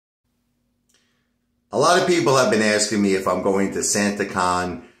lot of people have been asking me if I'm going to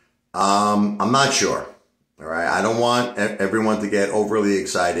SantaCon. I'm not sure. All right. I don't want everyone to get overly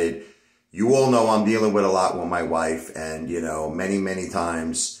excited. You all know I'm dealing with a lot with my wife, and, many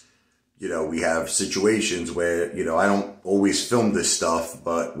times, we have situations where, I don't always film this stuff,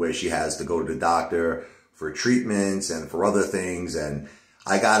 but where she has to go to the doctor for treatments and for other things. And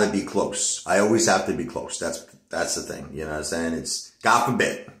I got to be close. I always have to be close. That's the thing. You know what I'm saying? It's God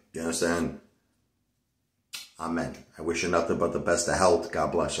forbid. You know what I'm saying? Amen. I wish her nothing but the best of health.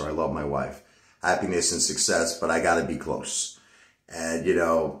 God bless her. I love my wife. Happiness and success, but I got to be close. And,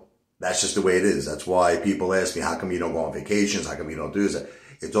 that's just the way it is. That's why people ask me, how come you don't go on vacations? How come you don't do this?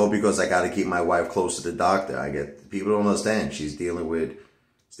 It's all because I got to keep my wife close to the doctor. People don't understand. She's dealing with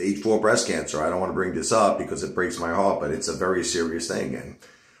stage 4 breast cancer. I don't want to bring this up because it breaks my heart, but it's a very serious thing. And,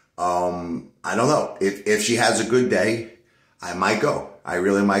 I don't know if she has a good day, I might go. I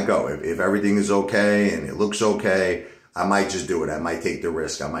really might go. If everything is okay and it looks okay, I might just do it. I might take the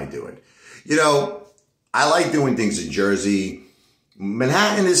risk. I might do it. I like doing things in Jersey.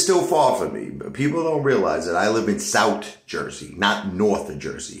 Manhattan is still far from me, but people don't realize that I live in South Jersey, not North of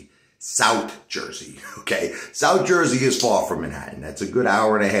Jersey. South Jersey, okay? South Jersey is far from Manhattan. That's a good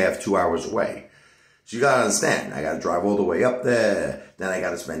hour and a half, 2 hours away. So you gotta understand, I gotta drive all the way up there, then I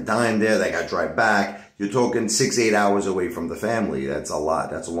gotta spend time there, then I gotta drive back. You're talking 6-8 hours away from the family. That's a lot.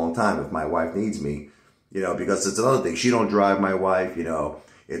 That's a long time if my wife needs me, because it's another thing. She don't drive, my wife,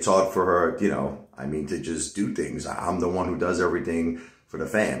 it's hard for her, to just do things. I'm the one who does everything for the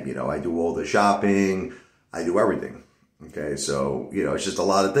fam. I do all the shopping. I do everything. Okay. So, it's just a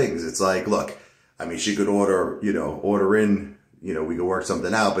lot of things. It's like, look, she could order in, we could work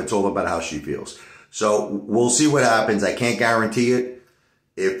something out, but it's all about how she feels. So we'll see what happens. I can't guarantee it.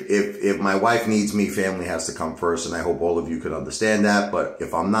 If my wife needs me, family has to come first. And I hope all of you can understand that. But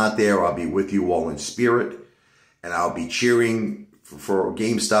if I'm not there, I'll be with you all in spirit, and I'll be cheering for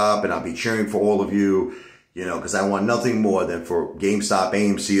GameStop, and I'll be cheering for all of you, because I want nothing more than for GameStop,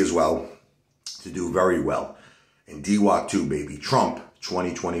 AMC as well, to do very well. And DWAC too, baby. Trump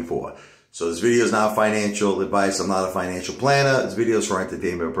 2024. So this video is not financial advice. I'm not a financial planner. This video is for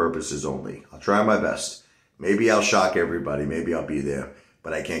entertainment purposes only. I'll try my best. Maybe I'll shock everybody. Maybe I'll be there,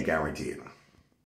 but I can't guarantee it.